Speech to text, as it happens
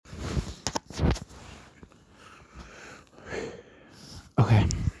Okay.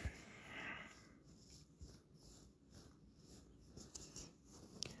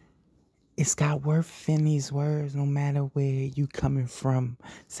 It's got worth in these words, no matter where you coming from.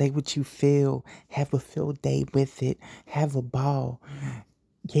 Say what you feel. Have a field day with it. Have a ball.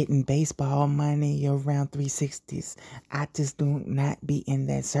 Getting baseball money around 360s. I just do not be in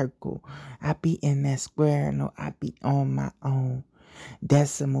that circle. I be in that square. No, I be on my own.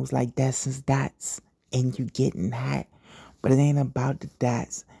 Decimals like decimals dots. And you getting hot. But it ain't about the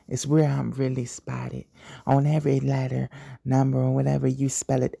dots. It's where I'm really spotted. On every letter, number, or whatever you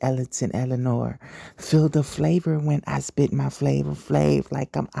spell it, Ellington, Eleanor. Feel the flavor when I spit my flavor flav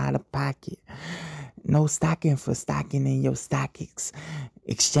like I'm out of pocket. No stocking for stocking in your stockings.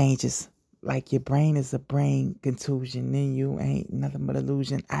 Exchanges like your brain is a brain contusion. Then you ain't nothing but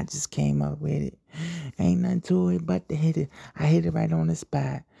illusion. I just came up with it. Ain't nothing to it but to hit it. I hit it right on the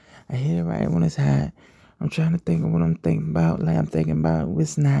spot. I hit it right when it's hot. I'm trying to think of what I'm thinking about. Like I'm thinking about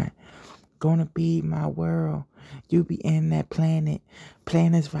what's not gonna be my world. You be in that planet.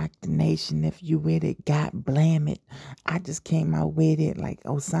 Planets rock the nation. If you with it, God blame it. I just came out with it like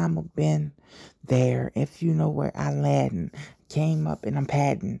Osama been there. If you know where I landin'. Came up and I'm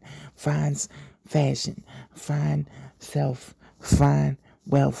padding. Finds fashion. Find self. Find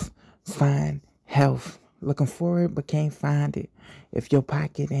wealth. Find health. Looking for it but can't find it. If your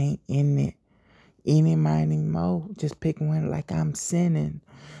pocket ain't in it. Any, miny, mo. Just pick one like I'm sinning.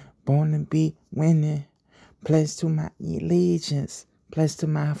 Born to be winning. Pledge to my allegiance. Pledge to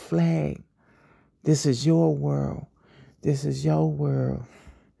my flag. This is your world. This is your world.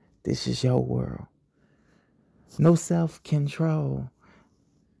 This is your world. No self-control.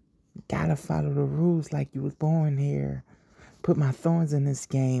 Gotta follow the rules like you was born here. Put my thorns in this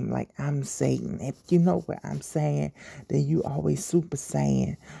game like I'm Satan. If you know what I'm saying, then you always super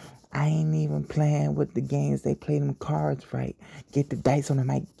saiyan. I ain't even playing with the games. They play them cards right. Get the dice on the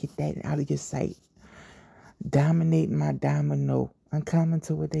mic. Get that out of your sight. Dominating my domino. Uncommon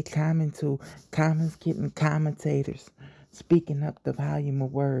to what they common to. Commons getting commentators. Speaking up the volume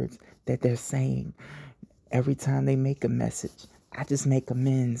of words that they're saying. Every time they make a message, I just make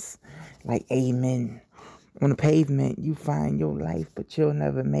amends. Like amen. On the pavement, you find your life, but you'll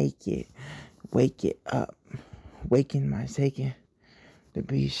never make it. Wake it up. Waking my shaking. The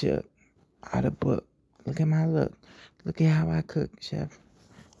be shook. Out of book. Look at my look. Look at how I cook, chef.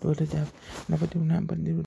 Do the death. Never do nothing but do